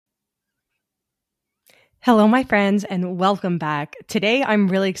Hello, my friends, and welcome back. Today, I'm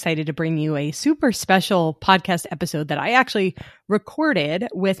really excited to bring you a super special podcast episode that I actually recorded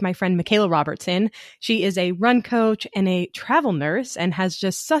with my friend Michaela Robertson. She is a run coach and a travel nurse and has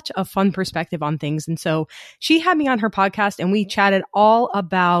just such a fun perspective on things. And so she had me on her podcast and we chatted all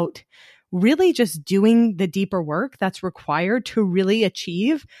about really just doing the deeper work that's required to really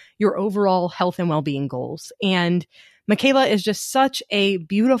achieve your overall health and well-being goals. And Michaela is just such a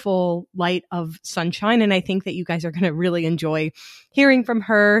beautiful light of sunshine. And I think that you guys are going to really enjoy hearing from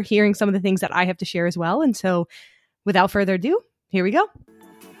her, hearing some of the things that I have to share as well. And so without further ado, here we go.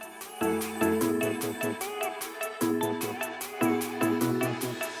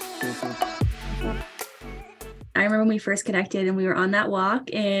 I remember when we first connected and we were on that walk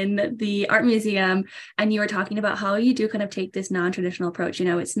in the art museum and you were talking about how you do kind of take this non-traditional approach. You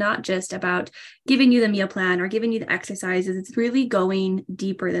know, it's not just about giving you the meal plan or giving you the exercises. It's really going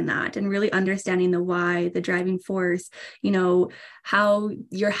deeper than that and really understanding the why, the driving force, you know, how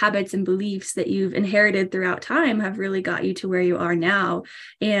your habits and beliefs that you've inherited throughout time have really got you to where you are now.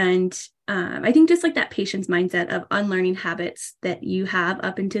 And I think just like that patience mindset of unlearning habits that you have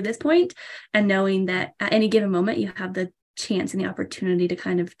up until this point and knowing that at any given moment you have the chance and the opportunity to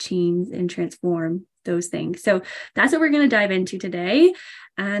kind of change and transform those things. So that's what we're going to dive into today.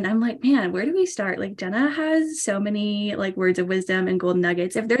 And I'm like, man, where do we start? Like Jenna has so many like words of wisdom and golden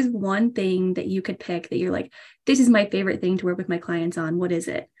nuggets. If there's one thing that you could pick that you're like, this is my favorite thing to work with my clients on, what is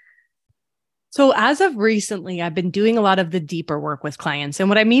it? So as of recently, I've been doing a lot of the deeper work with clients. And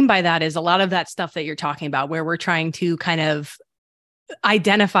what I mean by that is a lot of that stuff that you're talking about, where we're trying to kind of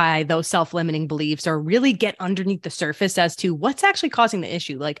identify those self-limiting beliefs or really get underneath the surface as to what's actually causing the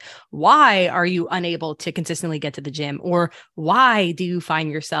issue. Like, why are you unable to consistently get to the gym? Or why do you find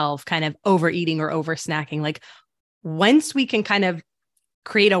yourself kind of overeating or over snacking? Like, once we can kind of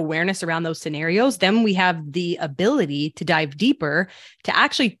create awareness around those scenarios, then we have the ability to dive deeper to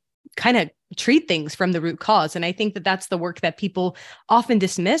actually kind of treat things from the root cause. And I think that that's the work that people often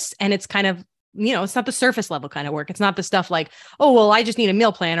dismiss. And it's kind of, you know, it's not the surface level kind of work. It's not the stuff like, oh, well, I just need a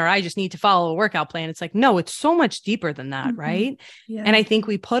meal plan or I just need to follow a workout plan. It's like, no, it's so much deeper than that. Mm-hmm. Right. Yeah. And I think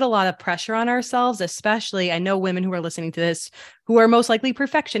we put a lot of pressure on ourselves, especially I know women who are listening to this, who are most likely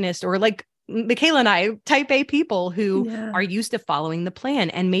perfectionists or like Michaela and I, type A people who are used to following the plan.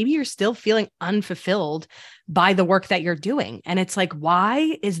 And maybe you're still feeling unfulfilled by the work that you're doing. And it's like,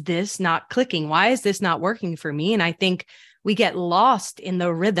 why is this not clicking? Why is this not working for me? And I think we get lost in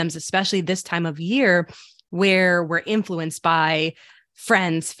the rhythms, especially this time of year where we're influenced by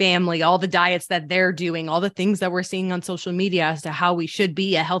friends, family, all the diets that they're doing, all the things that we're seeing on social media as to how we should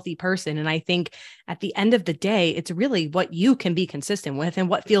be a healthy person. And I think at the end of the day, it's really what you can be consistent with and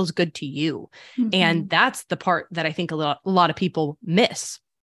what feels good to you. Mm-hmm. And that's the part that I think a lot of people miss.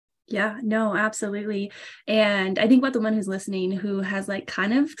 Yeah, no, absolutely. And I think about the one who's listening who has like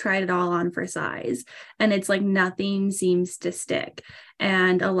kind of tried it all on for size and it's like nothing seems to stick.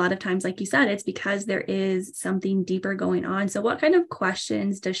 And a lot of times, like you said, it's because there is something deeper going on. So what kind of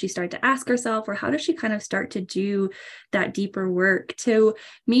questions does she start to ask herself, or how does she kind of start to do that deeper work to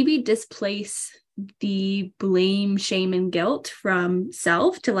maybe displace the blame, shame, and guilt from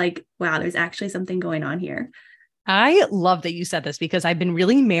self to like, wow, there's actually something going on here? I love that you said this because I've been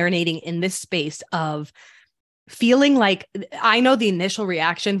really marinating in this space of feeling like I know the initial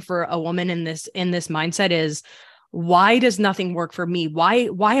reaction for a woman in this mindset is, why does nothing work for me? Why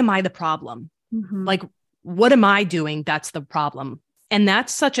am I the problem? Mm-hmm. Like, what am I doing? That's the problem. And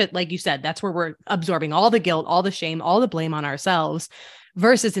that's such a, like you said, that's where we're absorbing all the guilt, all the shame, all the blame on ourselves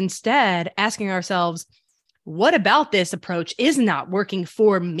versus instead asking ourselves, what about this approach is not working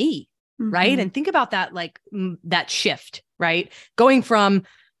for me? Right. And think about that, like that shift, right? Going from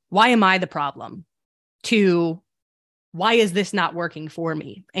why am I the problem to why is this not working for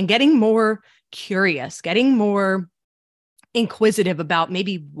me? And getting more curious, getting more inquisitive about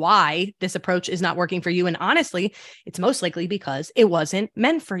maybe why this approach is not working for you. And honestly, it's most likely because it wasn't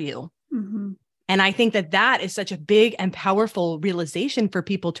meant for you. Mm-hmm. And I think that that is such a big and powerful realization for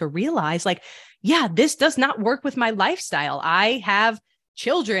people to realize, like, yeah, this does not work with my lifestyle. I have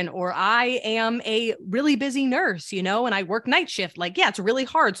children, or I am a really busy nurse, you know, and I work night shift. Like, yeah, it's really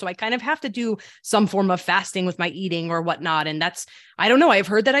hard. So I kind of have to do some form of fasting with my eating or whatnot. And that's, I don't know, I've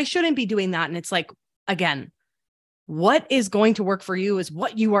heard that I shouldn't be doing that. And it's like, again, what is going to work for you is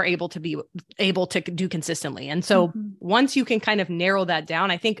what you are able to do consistently. And so once you can kind of narrow that down,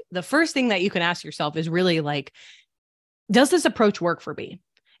 I think the first thing that you can ask yourself is really like, does this approach work for me?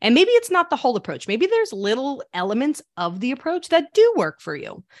 And maybe it's not the whole approach. Maybe there's little elements of the approach that do work for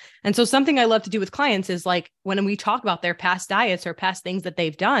you. And so something I love to do with clients is like when we talk about their past diets or past things that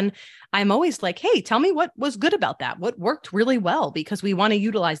they've done, I'm always like, hey, tell me what was good about that, what worked really well, because we want to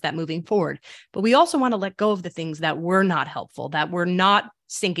utilize that moving forward. But we also want to let go of the things that were not helpful, that were not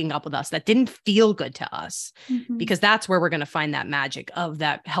syncing up with us, that didn't feel good to us, because that's where we're going to find that magic of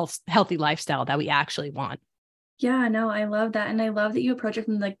that healthy lifestyle that we actually want. Yeah, no, I love that. And I love that you approach it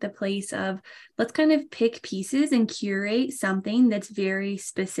from like the place of let's kind of pick pieces and curate something that's very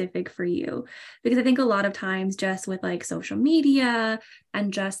specific for you. Because I think a lot of times just with like social media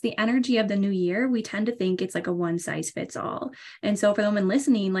and just the energy of the new year, we tend to think it's like a one size fits all. And so for the woman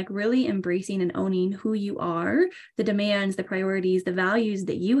listening, like really embracing and owning who you are, the demands, the priorities, the values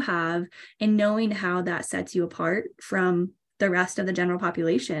that you have, and knowing how that sets you apart from the rest of the general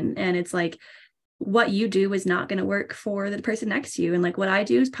population. And it's like, what you do is not going to work for the person next to you. And like what I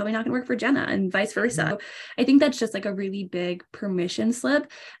do is probably not going to work for Jenna and vice versa. So I think that's just like a really big permission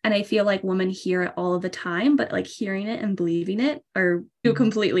slip. And I feel like women hear it all of the time, but like hearing it and believing it are two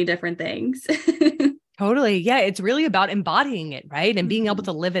completely different things. Totally. Yeah. It's really about embodying it, right? And being able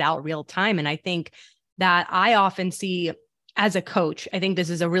to live it out real time. And I think that I often see as a coach, I think this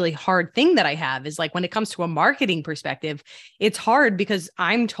is a really hard thing that I have is like when it comes to a marketing perspective, it's hard because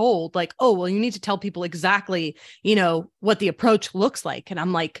I'm told like, oh, well, you need to tell people exactly, what the approach looks like. And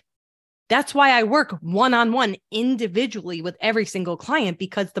I'm like, that's why I work one-on-one individually with every single client,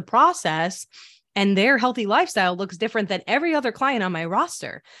 because the process and their healthy lifestyle looks different than every other client on my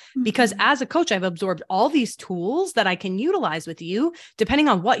roster. Because as a coach, I've absorbed all these tools that I can utilize with you depending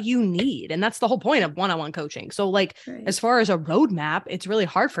on what you need. And that's the whole point of one-on-one coaching. So like, as far as a roadmap, it's really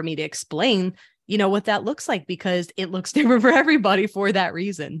hard for me to explain, what that looks like, because it looks different for everybody for that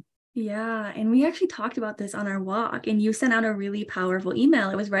reason. Yeah. And we actually talked about this on our walk, and you sent out a really powerful email.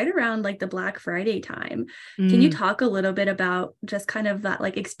 It was right around like the Black Friday time. Can you talk a little bit about just kind of that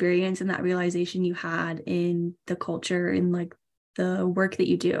like experience and that realization you had in the culture and like the work that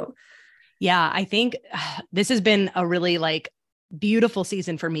you do? Yeah, I think this has been a really like beautiful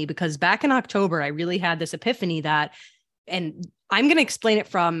season for me, because back in October, I really had this epiphany that, and I'm going to explain it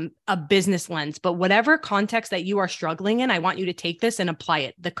from a business lens, but whatever context that you are struggling in, I want you to take this and apply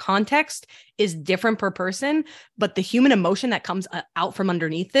it. The context is different per person, but the human emotion that comes out from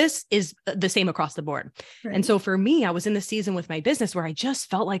underneath this is the same across the board. Right. And so for me, I was in the season with my business where I just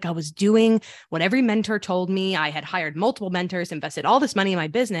felt like I was doing what every mentor told me. I had hired multiple mentors, invested all this money in my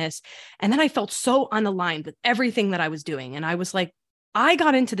business. And then I felt so unaligned with everything that I was doing. And I was like, I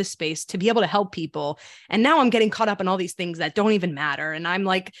got into this space to be able to help people. And now I'm getting caught up in all these things that don't even matter. And I'm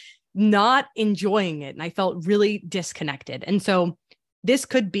like not enjoying it. And I felt really disconnected. And so this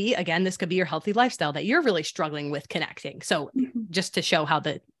could be your healthy lifestyle that you're really struggling with connecting. So just to show how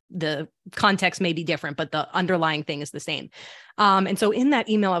the context may be different, but the underlying thing is the same. And so in that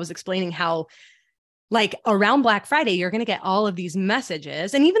email, I was explaining how like around Black Friday, you're going to get all of these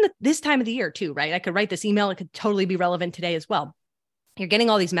messages. And even this time of the year too, right? I could write this email. It could totally be relevant today as well. You're getting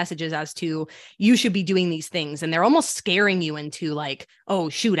all these messages as to you should be doing these things. And they're almost scaring you into like, oh,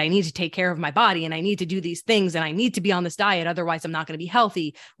 shoot, I need to take care of my body and I need to do these things and I need to be on this diet. Otherwise, I'm not going to be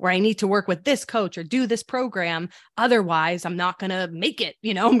healthy, or I need to work with this coach or do this program. Otherwise, I'm not going to make it.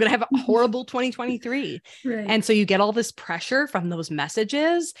 I'm going to have a horrible 2023. Right. And so you get all this pressure from those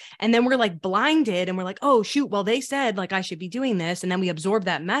messages. And then we're like blinded and we're like, oh, shoot, well, they said like I should be doing this. And then we absorb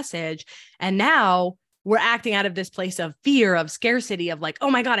that message. And now we're acting out of this place of fear, of scarcity, of like, oh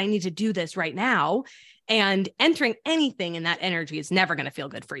my God, I need to do this right now. And entering anything in that energy is never going to feel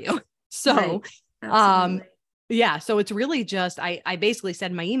good for you. So, right. Yeah. So it's really just, I basically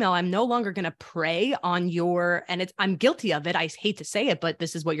said in my email, I'm no longer going to prey on and I'm guilty of it. I hate to say it, but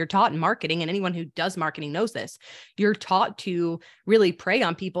this is what you're taught in marketing. And anyone who does marketing knows this. You're taught to really prey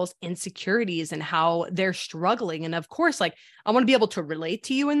on people's insecurities and how they're struggling. And of course, like I want to be able to relate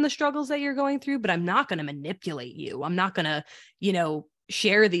to you in the struggles that you're going through, but I'm not going to manipulate you. I'm not going to,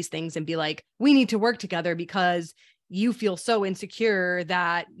 share these things and be like, we need to work together because you feel so insecure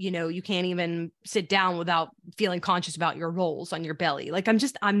that, you can't even sit down without feeling conscious about your rolls on your belly. Like,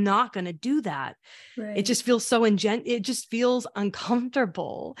 I'm not going to do that. Right. It just feels it just feels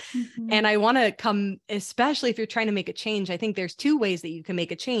uncomfortable. And I want to come, especially if you're trying to make a change, I think there's two ways that you can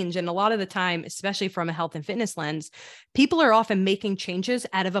make a change. And a lot of the time, especially from a health and fitness lens, people are often making changes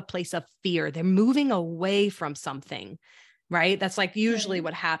out of a place of fear. They're moving away from something. Right? That's like usually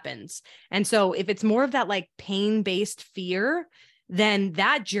what happens. And so if it's more of that like pain-based fear, then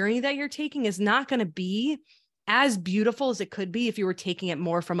that journey that you're taking is not going to be as beautiful as it could be if you were taking it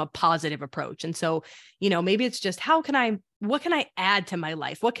more from a positive approach. And so, maybe it's just, how can I what can I add to my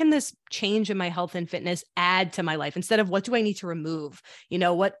life? What can this change in my health and fitness add to my life instead of what do I need to remove?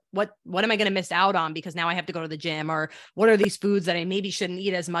 What am I going to miss out on because now I have to go to the gym, or what are these foods that I maybe shouldn't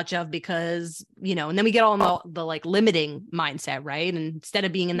eat as much of because, and then we get all in the like limiting mindset, right? And instead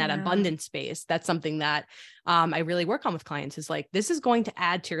of being in that abundant space, that's something that I really work on with clients is like, this is going to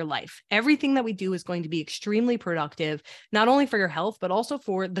add to your life. Everything that we do is going to be extremely productive, not only for your health, but also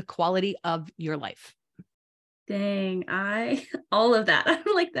for the quality of your life. Dang, all of that.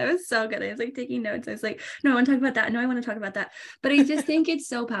 I'm like, that was so good. I was like taking notes. I was like, no, I want to talk about that. No, I want to talk about that. But I just think it's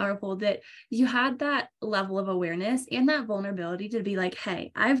so powerful that you had that level of awareness and that vulnerability to be like,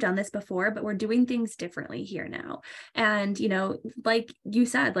 hey, I've done this before, but we're doing things differently here now. And, like you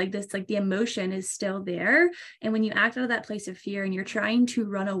said, like this, like the emotion is still there. And when you act out of that place of fear and you're trying to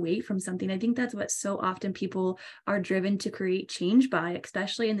run away from something, I think that's what so often people are driven to create change by,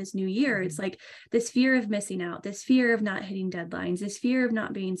 especially in this new year. It's like this fear of missing out, this fear of not hitting deadlines, this fear of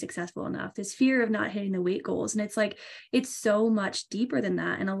not being successful enough, this fear of not hitting the weight goals. And it's like, it's so much deeper than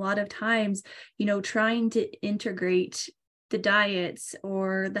that. And a lot of times, trying to integrate the diets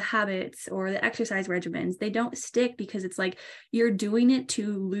or the habits or the exercise regimens, they don't stick because it's like you're doing it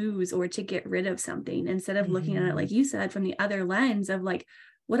to lose or to get rid of something instead of looking at it, like you said, from the other lens of like,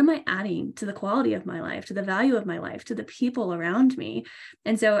 what am I adding to the quality of my life, to the value of my life, to the people around me?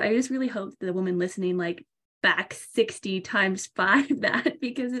 And so I just really hope the woman listening, like, back 60 times 5 that,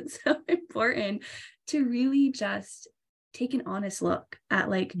 because it's so important to really just take an honest look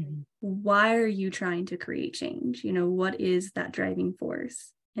at like, why are you trying to create change? What is that driving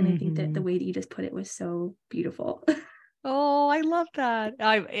force? And I think that the way that you just put it was so beautiful. Oh, I love that.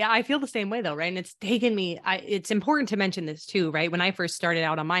 I feel the same way though, right? And it's taken me, it's important to mention this too, right? When I first started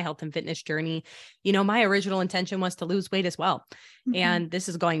out on my health and fitness journey, my original intention was to lose weight as well. And this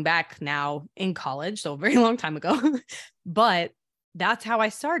is going back now in college, so a very long time ago, but that's how I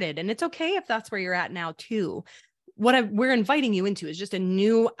started. And it's okay if that's where you're at now too. We're inviting you into is just a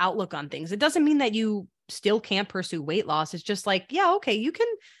new outlook on things. It doesn't mean that you still can't pursue weight loss. It's just like, yeah, okay, you can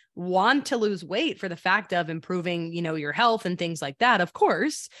want to lose weight for the fact of improving, your health and things like that, of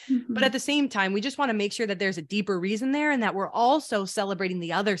course. But at the same time, we just want to make sure that there's a deeper reason there and that we're also celebrating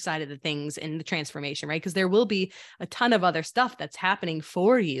the other side of the things in the transformation, right? Because there will be a ton of other stuff that's happening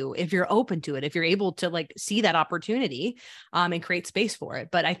for you if you're open to it, if you're able to like see that opportunity and create space for it.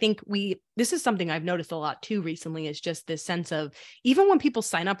 But I think this is something I've noticed a lot too recently, is just this sense of, even when people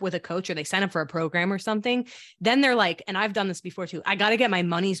sign up with a coach or they sign up for a program or something, then they're like, and I've done this before too, I got to get my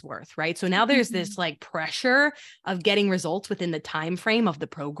money's worth, right? So now there's this like pressure of getting results within the time frame of the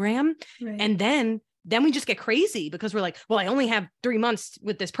program. Right. And then we just get crazy because we're like, well, I only have 3 months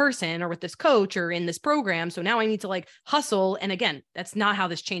with this person or with this coach or in this program. So now I need to like hustle. And again, that's not how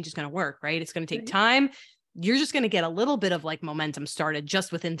this change is going to work, right? It's going to take time. You're just going to get a little bit of like momentum started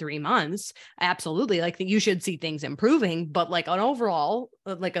just within 3 months. Absolutely. Like you should see things improving, but like an overall,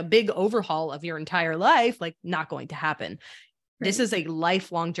 like a big overhaul of your entire life, like not going to happen. This is a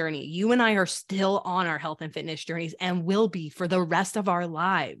lifelong journey. You and I are still on our health and fitness journeys and will be for the rest of our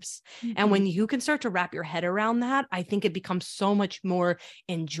lives. And when you can start to wrap your head around that, I think it becomes so much more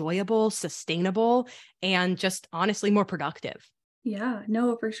enjoyable, sustainable, and just honestly more productive. Yeah,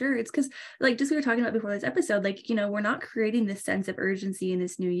 no, for sure. It's because like just we were talking about before this episode, like, we're not creating this sense of urgency in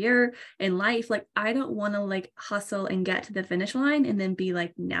this new year in life. Like, I don't want to like hustle and get to the finish line and then be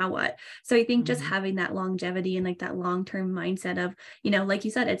like, now what? So I think just having that longevity and like that long-term mindset of, like you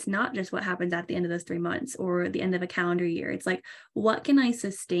said, it's not just what happens at the end of those 3 months or the end of a calendar year. It's like, what can I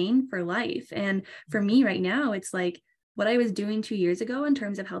sustain for life? And for me right now, it's like, what I was doing 2 years ago in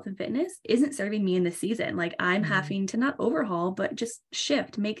terms of health and fitness isn't serving me in this season. Like I'm having to not overhaul, but just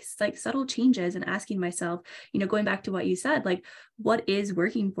shift, make like subtle changes and asking myself, going back to what you said, like what is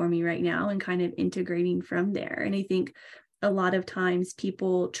working for me right now and kind of integrating from there. And I think a lot of times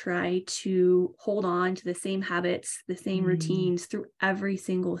people try to hold on to the same habits, the same routines through every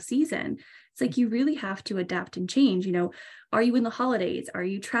single season. It's like you really have to adapt and change. Are you in the holidays? Are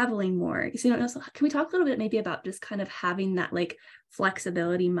you traveling more? So, so can we talk a little bit maybe about just kind of having that like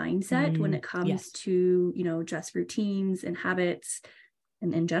flexibility mindset when it comes to, just routines and habits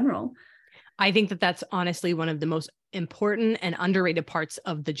and in general? I think that that's honestly one of the most important and underrated parts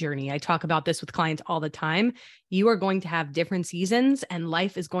of the journey. I talk about this with clients all the time. You are going to have different seasons and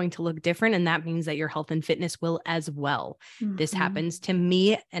life is going to look different. And that means that your health and fitness will as well. This happens to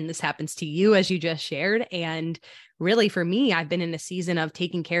me and this happens to you, as you just shared. And really for me, I've been in a season of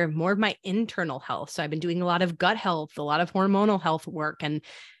taking care of more of my internal health. So I've been doing a lot of gut health, a lot of hormonal health work, and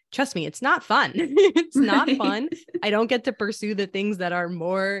trust me, it's not fun. It's not fun. I don't get to pursue the things that are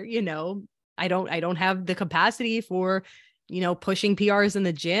more, I don't have the capacity for pushing PRs in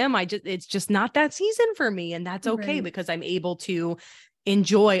the gym. It's just not that season for me. And that's okay Right. because I'm able to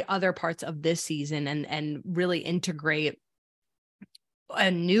enjoy other parts of this season and really integrate a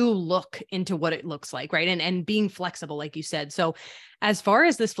new look into what it looks like. Right. And being flexible, like you said. So as far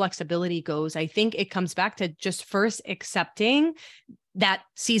as this flexibility goes, I think it comes back to just first accepting that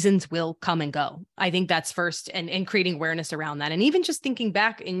seasons will come and go. I think that's first, and creating awareness around that. And even just thinking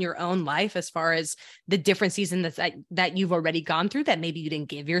back in your own life, as far as the different seasons that you've already gone through that maybe you didn't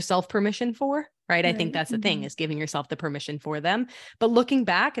give yourself permission for, right? I think that's the thing, is giving yourself the permission for them, but looking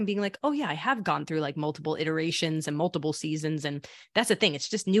back and being like, oh yeah, I have gone through like multiple iterations and multiple seasons. And that's the thing. It's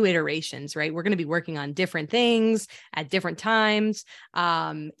just new iterations, right? We're going to be working on different things at different times.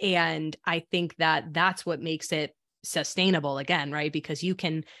 And I think that that's what makes it sustainable again, right? Because you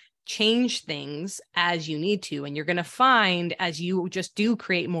can change things as you need to. And you're going to find, as you just do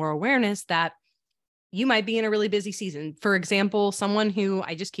create more awareness, that you might be in a really busy season. For example, someone who,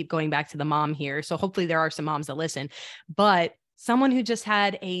 I just keep going back to the mom here, so hopefully there are some moms that listen, but someone who just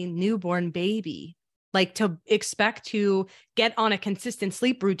had a newborn baby, like to expect to get on a consistent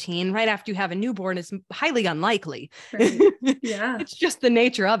sleep routine right after you have a newborn is highly unlikely. Right. Yeah. It's just the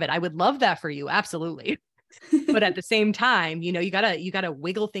nature of it. I would love that for you. Absolutely. But at the same time, you gotta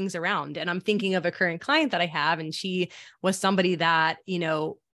wiggle things around. And I'm thinking of a current client that I have, and she was somebody that,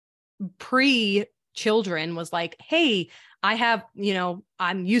 pre-children was like, hey,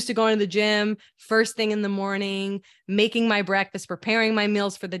 I'm used to going to the gym first thing in the morning, making my breakfast, preparing my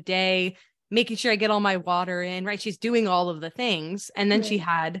meals for the day, making sure I get all my water in, right? She's doing all of the things. And then she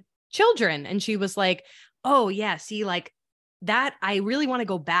had children, and she was like, oh yeah, see, like, that I really want to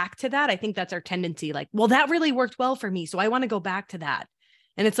go back to that. I think that's our tendency. Like, well, that really worked well for me, so I want to go back to that.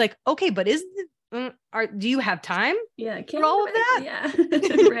 And it's like, okay, but do you have time for all of that?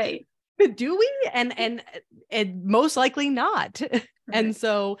 Yeah. Right. Do we? And most likely not. Right. And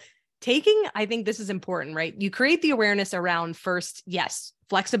so I think this is important, right? You create the awareness around first, yes,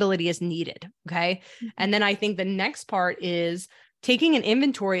 flexibility is needed. Okay. Mm-hmm. And then I think the next part is taking an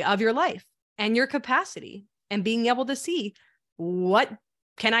inventory of your life and your capacity and being able to see, what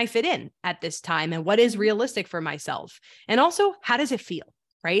can I fit in at this time, and what is realistic for myself? And also, how does it feel,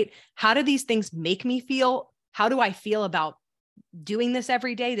 right? How do these things make me feel? How do I feel about doing this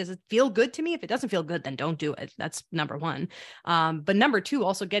every day? Does it feel good to me? If it doesn't feel good, then don't do it. That's number one. But number two,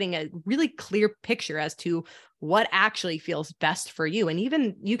 also getting a really clear picture as to what actually feels best for you. And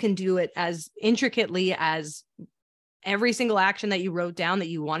even you can do it as intricately as every single action that you wrote down that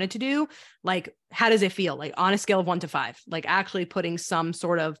you wanted to do. Like, how does it feel? Like, on a scale of 1 to 5, like actually putting some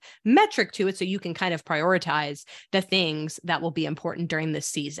sort of metric to it so you can kind of prioritize the things that will be important during this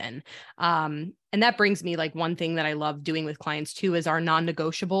season. And that brings me, like, one thing that I love doing with clients too is our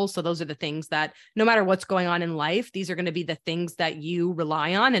non-negotiables. So those are the things that no matter what's going on in life, these are going to be the things that you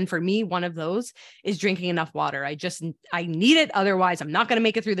rely on. And for me, one of those is drinking enough water. I need it. Otherwise, I'm not going to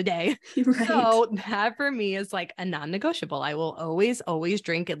make it through the day. Right. So that for me is like a non-negotiable. I will always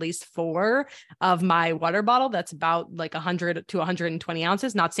drink at least 4 of my water bottle. That's about like 100 to 120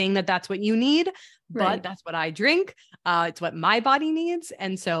 ounces. Not saying that that's what you need, but that's what I drink. It's what my body needs.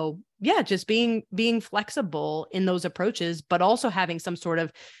 And so, yeah, just being flexible in those approaches, but also having some sort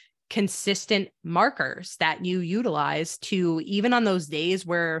of consistent markers that you utilize to, even on those days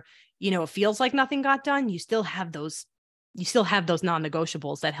where, it feels like nothing got done, you still have those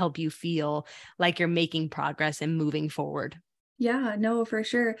non-negotiables that help you feel like you're making progress and moving forward. Yeah, no, for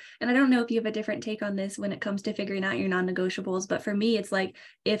sure. And I don't know if you have a different take on this when it comes to figuring out your non-negotiables, but for me, it's like,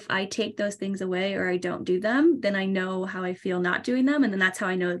 if I take those things away or I don't do them, then I know how I feel not doing them. And then that's how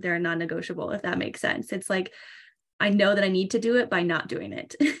I know that they're a non-negotiable, if that makes sense. It's like, I know that I need to do it by not doing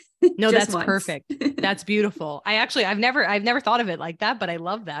it. No, that's once. Perfect. That's beautiful. I've never thought of it like that, but I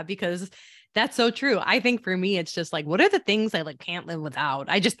love that because that's so true. I think for me, it's just like, what are the things I like can't live without?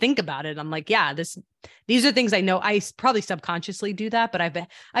 I just think about it. I'm like, yeah, these are things I know. I probably subconsciously do that, but I've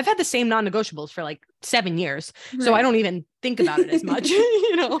had the same non-negotiables for like 7 years. Right. So I don't even think about it as much,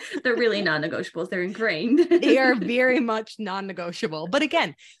 They're really non-negotiables. They're ingrained. They are very much non-negotiable. But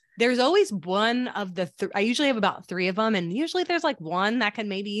again, there's always one of the, I usually have about 3 of them. And usually there's like one that can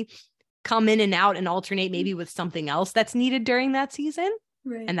maybe come in and out and alternate maybe with something else that's needed during that season.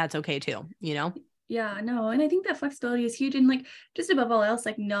 Right. And that's okay too, Yeah, no. And I think that flexibility is huge. And like, just above all else,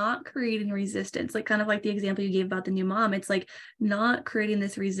 like not creating resistance, like kind of like the example you gave about the new mom. It's like not creating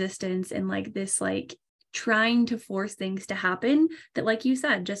this resistance and like this, like, trying to force things to happen that, like you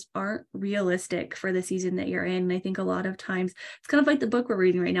said, just aren't realistic for the season that you're in. And I think a lot of times it's kind of like the book we're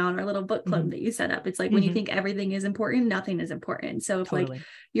reading right now in our little book club that you set up. It's like when you think everything is important, nothing is important. So if like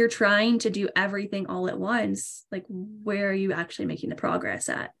you're trying to do everything all at once, like where are you actually making the progress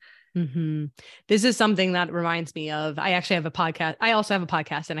at? This is something that reminds me of, I actually have a podcast. I also have a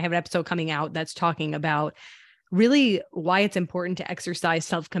podcast, and I have an episode coming out that's talking about really why it's important to exercise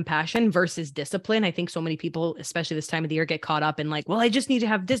self-compassion versus discipline. I think so many people, especially this time of the year, get caught up in like, well, I just need to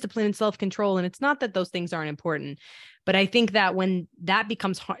have discipline and self-control. And it's not that those things aren't important, but I think that when that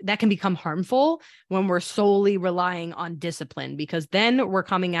can become harmful when we're solely relying on discipline, because then we're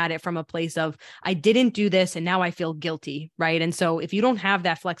coming at it from a place of, I didn't do this and now I feel guilty, right? And so if you don't have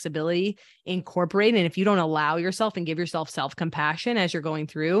that flexibility incorporated, and if you don't allow yourself and give yourself self-compassion as you're going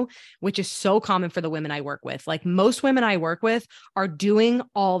through, which is so common for the women I work with, like most women I work with are doing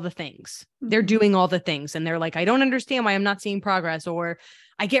all the things. They're doing all the things. And they're like, I don't understand why I'm not seeing progress, or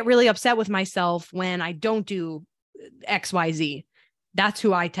I get really upset with myself when I don't do XYZ. That's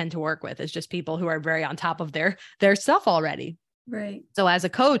who I tend to work with, is just people who are very on top of their stuff already. Right. So as a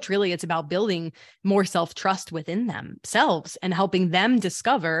coach, really, it's about building more self-trust within themselves and helping them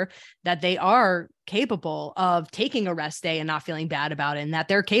discover that they are capable of taking a rest day and not feeling bad about it, and that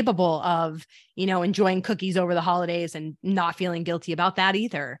they're capable of, enjoying cookies over the holidays and not feeling guilty about that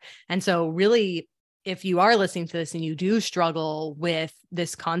either. And so really, if you are listening to this and you do struggle with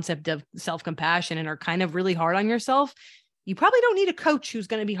this concept of self-compassion and are kind of really hard on yourself, you probably don't need a coach who's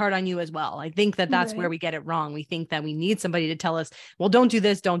going to be hard on you as well. I think that that's where we get it wrong. We think that we need somebody to tell us, well, don't do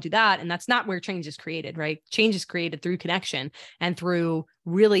this, don't do that. And that's not where change is created, right? Change is created through connection and through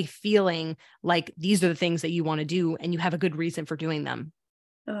really feeling like these are the things that you want to do and you have a good reason for doing them.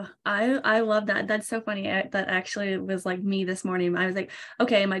 Oh, I love that. That's so funny. That actually was like me this morning. I was like,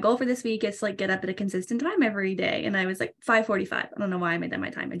 okay, my goal for this week is to like get up at a consistent time every day. And I was like 5:45. I don't know why I made that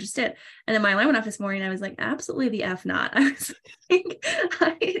my time. I just did. And then my alarm went off this morning. I was like, absolutely the F not. I was like,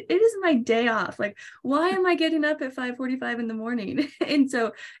 it is my day off. Like, why am I getting up at 5:45 in the morning? And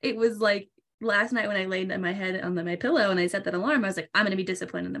so it was like, last night when I laid my head on my pillow and I set that alarm, I was like, I'm going to be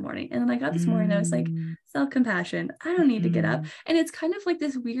disciplined in the morning. And then I got this morning, I was like, self-compassion. I don't need to get up. And it's kind of like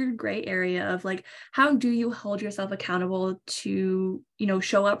this weird gray area of like, how do you hold yourself accountable to,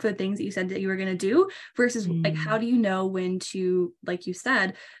 show up for the things that you said that you were going to do versus like, how do you know when to, like you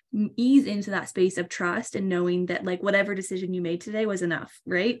said, ease into that space of trust and knowing that like whatever decision you made today was enough,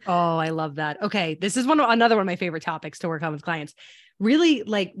 right? Oh, I love that. Okay. This is another one of my favorite topics to work on with clients. Really,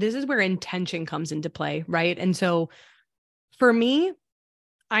 like, this is where intention comes into play, right? And so for me,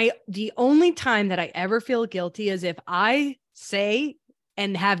 the only time that I ever feel guilty is if I say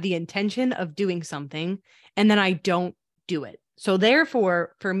and have the intention of doing something and then I don't do it. So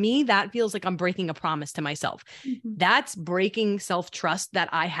therefore, for me, that feels like I'm breaking a promise to myself. That's breaking self-trust that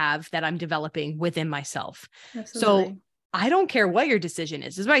I have, that I'm developing within myself. Absolutely. So I don't care what your decision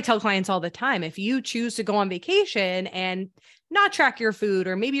is. This is what I tell clients all the time. If you choose to go on vacation and not track your food,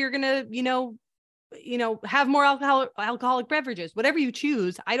 or maybe you're going to, have more alcoholic beverages, whatever you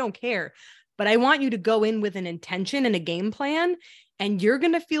choose, I don't care. But I want you to go in with an intention and a game plan, and you're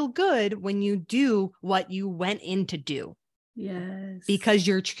going to feel good when you do what you went in to do. Yes. Because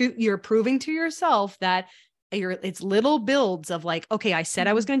you're proving to yourself that it's little builds of like, okay, I said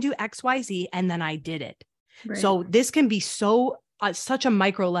I was going to do X, Y, Z, and then I did it. Right. So this can be such a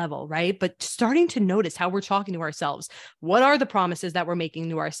micro level, right? But starting to notice how we're talking to ourselves. What are the promises that we're making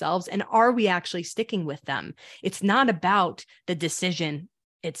to ourselves? And are we actually sticking with them? It's not about the decision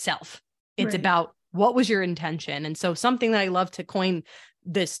itself. It's about what was your intention. And so something that I love to coin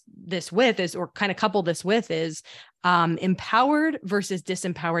this with is, or kind of couple this with, is empowered versus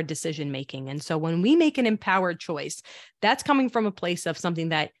disempowered decision making. And so when we make an empowered choice, that's coming from a place of something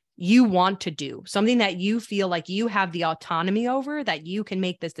that you want to do, something that you feel like you have the autonomy over, that you can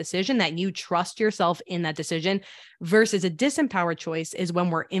make this decision, that you trust yourself in that decision, versus a disempowered choice is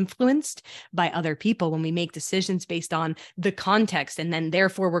when we're influenced by other people, when we make decisions based on the context, and then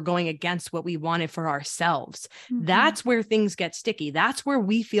therefore we're going against what we wanted for ourselves. That's where things get sticky. That's where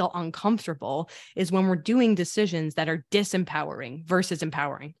we feel uncomfortable, is when we're doing decisions that are disempowering versus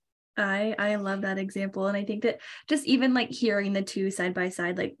empowering. I love that example. And I think that just even like hearing the two side by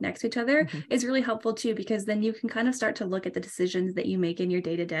side, like next to each other is really helpful too, because then you can kind of start to look at the decisions that you make in your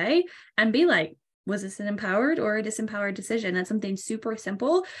day to day and be like, was this an empowered or a disempowered decision? That's something super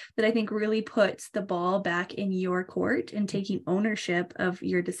simple that I think really puts the ball back in your court and taking ownership of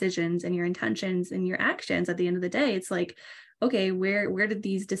your decisions and your intentions and your actions. At the end of the day, it's like, okay, where did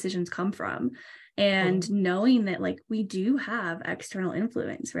these decisions come from? And knowing that like we do have external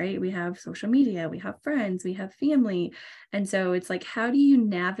influence, right? We have social media, we have friends, we have family. And so it's like, how do you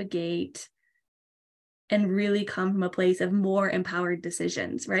navigate and really come from a place of more empowered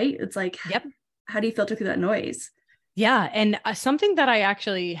decisions, right? It's like, yep. How do you filter through that noise? Yeah. And something that I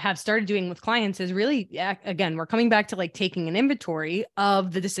actually have started doing with clients is really, again, we're coming back to like taking an inventory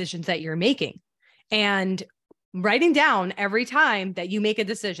of the decisions that you're making and writing down every time that you make a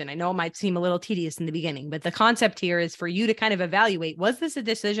decision. I know it might seem a little tedious in the beginning, but the concept here is for you to kind of evaluate, was this a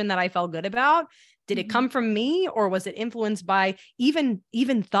decision that I felt good about? Did it come from me, or was it influenced by even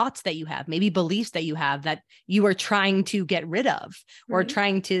thoughts that you have, maybe beliefs that you have that you are trying to get rid of or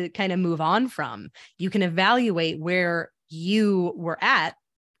trying to kind of move on from? You can evaluate where you were at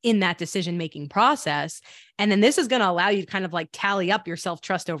in that decision-making process. And then this is going to allow you to kind of like tally up your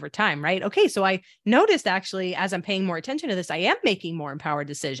self-trust over time, right? Okay. So I noticed actually, as I'm paying more attention to this, I am making more empowered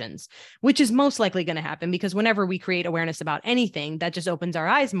decisions, which is most likely going to happen because whenever we create awareness about anything, that just opens our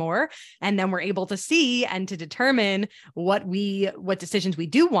eyes more. And then we're able to see and to determine what decisions we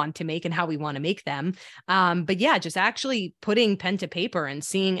do want to make and how we want to make them. But yeah, just actually putting pen to paper and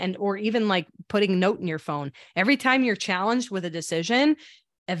seeing, or even like putting a note in your phone. Every time you're challenged with a decision,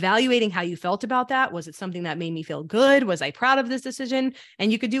 evaluating how you felt about that. Was it something that made me feel good? Was I proud of this decision?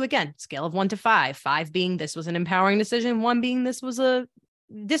 And you could do, again, scale of 1 to 5, 5 being this was an empowering decision, 1 being this was a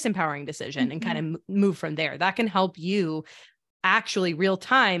disempowering decision, and kind of move from there. That can help you actually real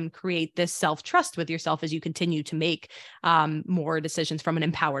time create this self-trust with yourself as you continue to make more decisions from an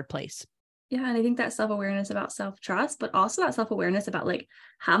empowered place. Yeah. And I think that self-awareness about self-trust, but also that self-awareness about like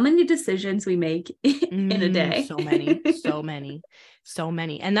how many decisions we make in a day. So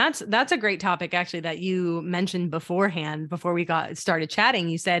many. And that's a great topic actually that you mentioned beforehand, before we got started chatting.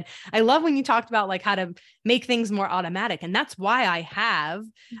 You said, I love when you talked about like how to make things more automatic. And that's why I have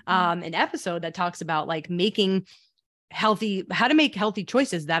an episode that talks about like how to make healthy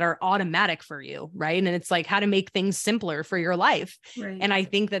choices that are automatic for you. Right. And it's like how to make things simpler for your life. Right. And I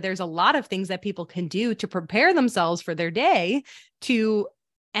think that there's a lot of things that people can do to prepare themselves for their day to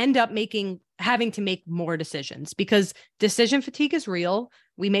end up having to make more decisions, because decision fatigue is real.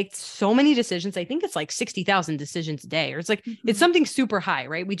 We make so many decisions. I think it's like 60,000 decisions a day, or it's like, it's something super high,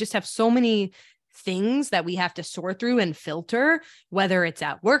 right? We just have so many things that we have to sort through and filter, whether it's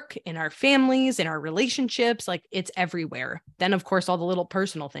at work, in our families, in our relationships, like it's everywhere. Then of course, all the little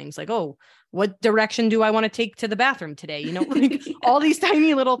personal things like, oh, what direction do I want to take to the bathroom today? You know, like all these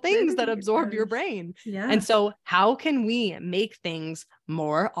tiny little things that absorb your brain. Yeah. And so how can we make things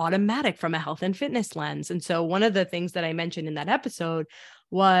more automatic from a health and fitness lens? And so one of the things that I mentioned in that episode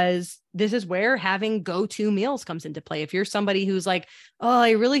was, this is where having go-to meals comes into play. If you're somebody who's like, oh,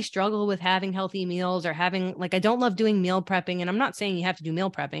 I really struggle with having healthy meals, or having like, I don't love doing meal prepping. And I'm not saying you have to do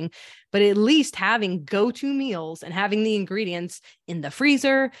meal prepping, but at least having go-to meals and having the ingredients in the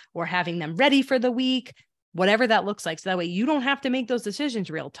freezer or having them ready for the week, whatever that looks like. So that way you don't have to make those decisions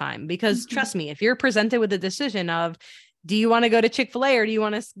real time, because trust me, if you're presented with a decision of, do you want to go to Chick-fil-A or do you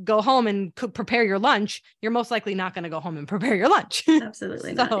want to go home and prepare your lunch? You're most likely not going to go home and prepare your lunch.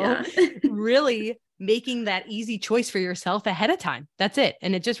 Absolutely not. Yeah. Really making that easy choice for yourself ahead of time. That's it.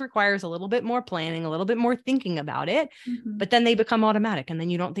 And it just requires a little bit more planning, a little bit more thinking about it, but then they become automatic, and then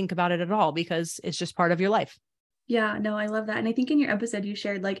you don't think about it at all because it's just part of your life. Yeah, no, I love that. And I think in your episode, you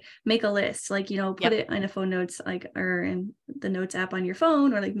shared like make a list, like, you know, put it in a phone notes, like, or in the notes app on your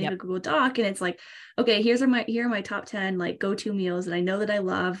phone, or like make a Google Doc. And it's like, okay, here are my top 10, like go-to meals that I know that I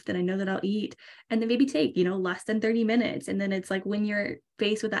love, that I know that I'll eat. And then maybe take, you know, less than 30 minutes. And then it's like, when you're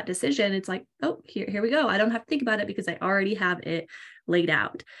faced with that decision, it's like, oh, here we go. I don't have to think about it because I already have it laid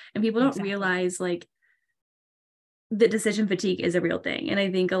out. And people don't realize like, the decision fatigue is a real thing. And I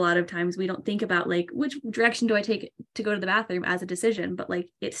think a lot of times we don't think about like, which direction do I take to go to the bathroom as a decision, but like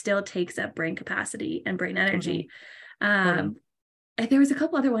it still takes up brain capacity and brain energy. And there was a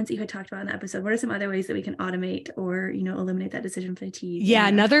couple other ones that you had talked about in the episode. What are some other ways that we can automate or, you know, eliminate that decision fatigue? Yeah.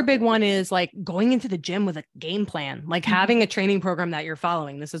 Another big one is like going into the gym with a game plan, like having a training program that you're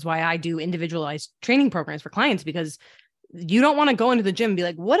following. This is why I do individualized training programs for clients, because you don't want to go into the gym and be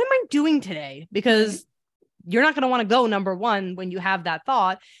like, what am I doing today? Because you're not going to want to go, number one, when you have that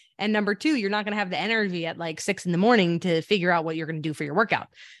thought. And number two, you're not going to have the energy at like 6 a.m. to figure out what you're going to do for your workout.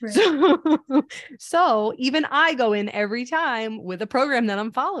 So even I go in every time with a program that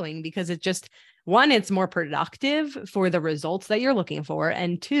I'm following, because it just, one, it's more productive for the results that you're looking for.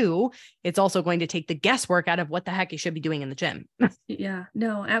 And two, it's also going to take the guesswork out of what the heck you should be doing in the gym. Yeah,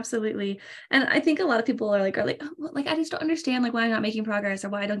 no, absolutely. And I think a lot of people are like, oh, well, like, I just don't understand like why I'm not making progress or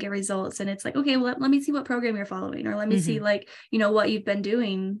why I don't get results. And it's like, okay, well, let me see what program you're following, or let me see like, what you've been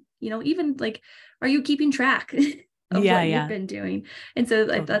doing, even like, are you keeping track of what you've been doing? And so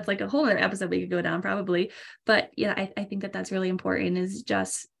like, that's like a whole other episode we could go down probably. But yeah, I think that that's really important, is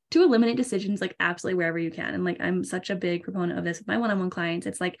just to eliminate decisions like absolutely wherever you can. And like, I'm such a big proponent of this with my one-on-one clients.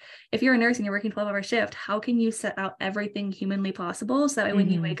 It's like, if you're a nurse and you're working 12-hour shift, how can you set out everything humanly possible so that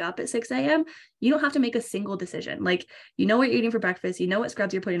when you wake up at 6 a.m., you don't have to make a single decision. Like, what you're eating for breakfast, what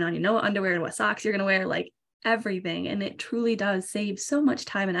scrubs you're putting on, what underwear and what socks you're going to wear, like everything. And it truly does save so much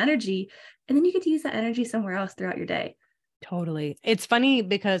time and energy. And then you get to use that energy somewhere else throughout your day. Totally. It's funny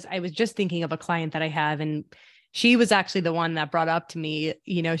because I was just thinking of a client that I have, and she was actually the one that brought up to me,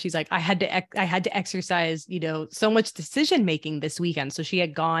 she's like, I had to exercise, so much decision making this weekend. So she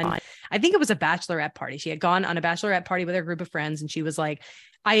had gone, I think it was a bachelorette party. She had gone on a bachelorette party with her group of friends. And she was like,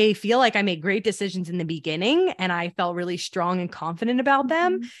 I feel like I made great decisions in the beginning and I felt really strong and confident about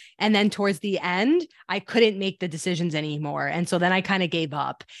them. And then towards the end, I couldn't make the decisions anymore. And so then I kind of gave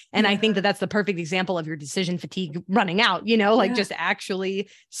up. And I think that that's the perfect example of your decision fatigue running out, just actually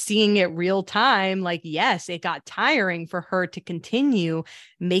seeing it real time. Like, yes, it got tiring for her to continue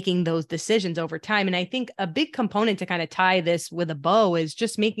making those decisions over time. And I think a big component to kind of tie this with a bow is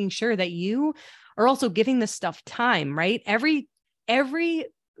just making sure that you are also giving this stuff time, right? Every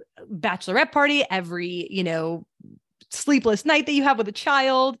bachelorette party, every, sleepless night that you have with a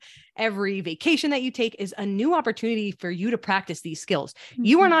child, every vacation that you take is a new opportunity for you to practice these skills.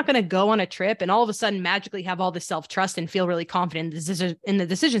 You are not going to go on a trip and all of a sudden magically have all the self-trust and feel really confident in the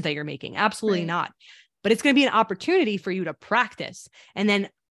decisions that you're making. Absolutely not. But it's going to be an opportunity for you to practice. And then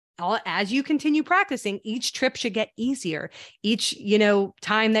as you continue practicing, each trip should get easier. Each,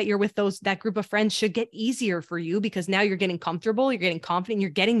 time that you're with that group of friends should get easier for you, because now you're getting comfortable, you're getting confident,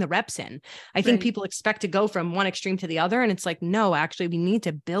 you're getting the reps in. I think people expect to go from one extreme to the other. And it's like, no, actually, we need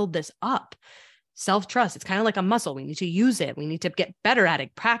to build this up. Self-trust. It's kind of like a muscle. We need to use it. We need to get better at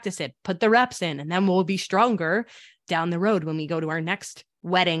it, practice it, put the reps in, and then we'll be stronger down the road when we go to our next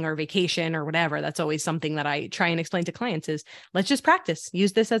wedding or vacation or whatever. That's always something that I try and explain to clients is, let's just practice.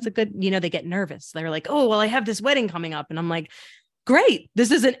 Use this as a good, they get nervous. They're like, oh, well, I have this wedding coming up. And I'm like, great. This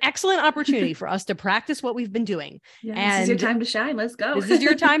is an excellent opportunity for us to practice what we've been doing. And this is your time to shine. Let's go. This is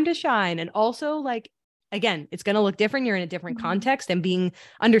your time to shine. And also, like, again, it's going to look different. You're in a different context, and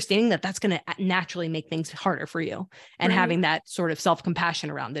understanding that that's going to naturally make things harder for you, and having that sort of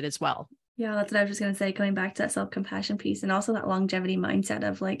self-compassion around it as well. Yeah, that's what I was just going to say, coming back to that self-compassion piece, and also that longevity mindset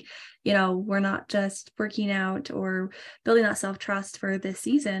of like, we're not just working out or building that self-trust for this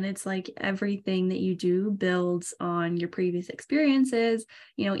season. It's like everything that you do builds on your previous experiences.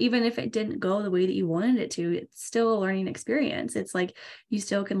 Even if it didn't go the way that you wanted it to, it's still a learning experience. It's like you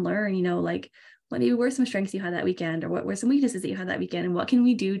still can learn, like, what were some strengths you had that weekend, or what were some weaknesses that you had that weekend, and what can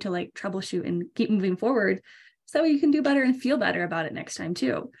we do to like troubleshoot and keep moving forward so you can do better and feel better about it next time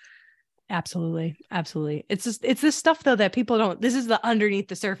too. Absolutely. Absolutely. It's this stuff though, that people don't, this is the underneath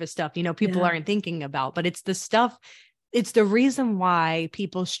the surface stuff, people aren't thinking about, but it's the stuff, it's the reason why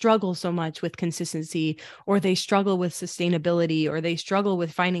people struggle so much with consistency, or they struggle with sustainability, or they struggle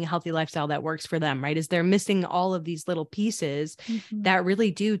with finding a healthy lifestyle that works for them, right? Is they're missing all of these little pieces that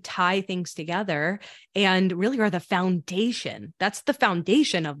really do tie things together and really are the foundation. That's the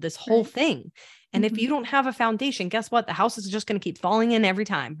foundation of this whole thing. And if you don't have a foundation, guess what? The house is just going to keep falling in every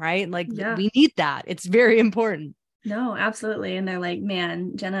time, right? Like we need that. It's very important. No, absolutely. And they're like,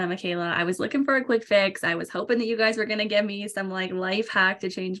 man, Jenna and Michaela, I was looking for a quick fix. I was hoping that you guys were going to give me some like life hack to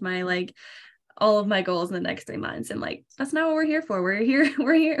change my all of my goals in the next 3 months. And like, that's not what we're here for. We're in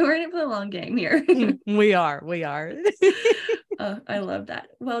it for the long game here. We are. I love that.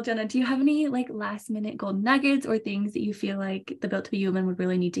 Well, Jenna, do you have any like last minute gold nuggets or things that you feel like the Built to Be Human would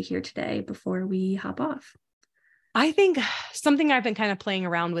really need to hear today before we hop off? I think something I've been kind of playing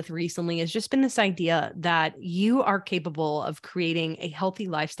around with recently has just been this idea that you are capable of creating a healthy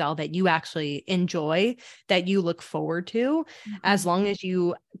lifestyle that you actually enjoy, that you look forward to, as long as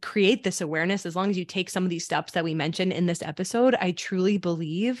you create this awareness, as long as you take some of these steps that we mentioned in this episode. I truly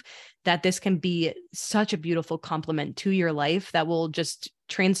believe that this can be such a beautiful complement to your life that will just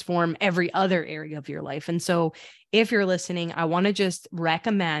transform every other area of your life. And so if you're listening, I want to just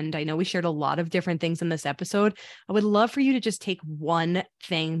recommend, I know we shared a lot of different things in this episode. I would love for you to just take one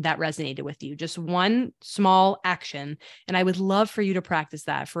thing that resonated with you, just one small action. And I would love for you to practice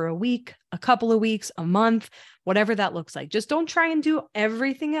that for a week, a couple of weeks, a month, whatever that looks like. Just don't try and do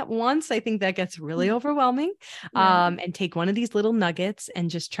everything at once. I think that gets really overwhelming. Right. And take one of these little nuggets and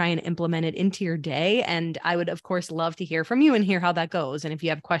just try and implement it into your day. And I would, of course, love to hear from you and hear how that goes. And if you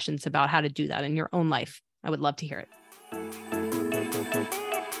have questions about how to do that in your own life, I would love to hear it.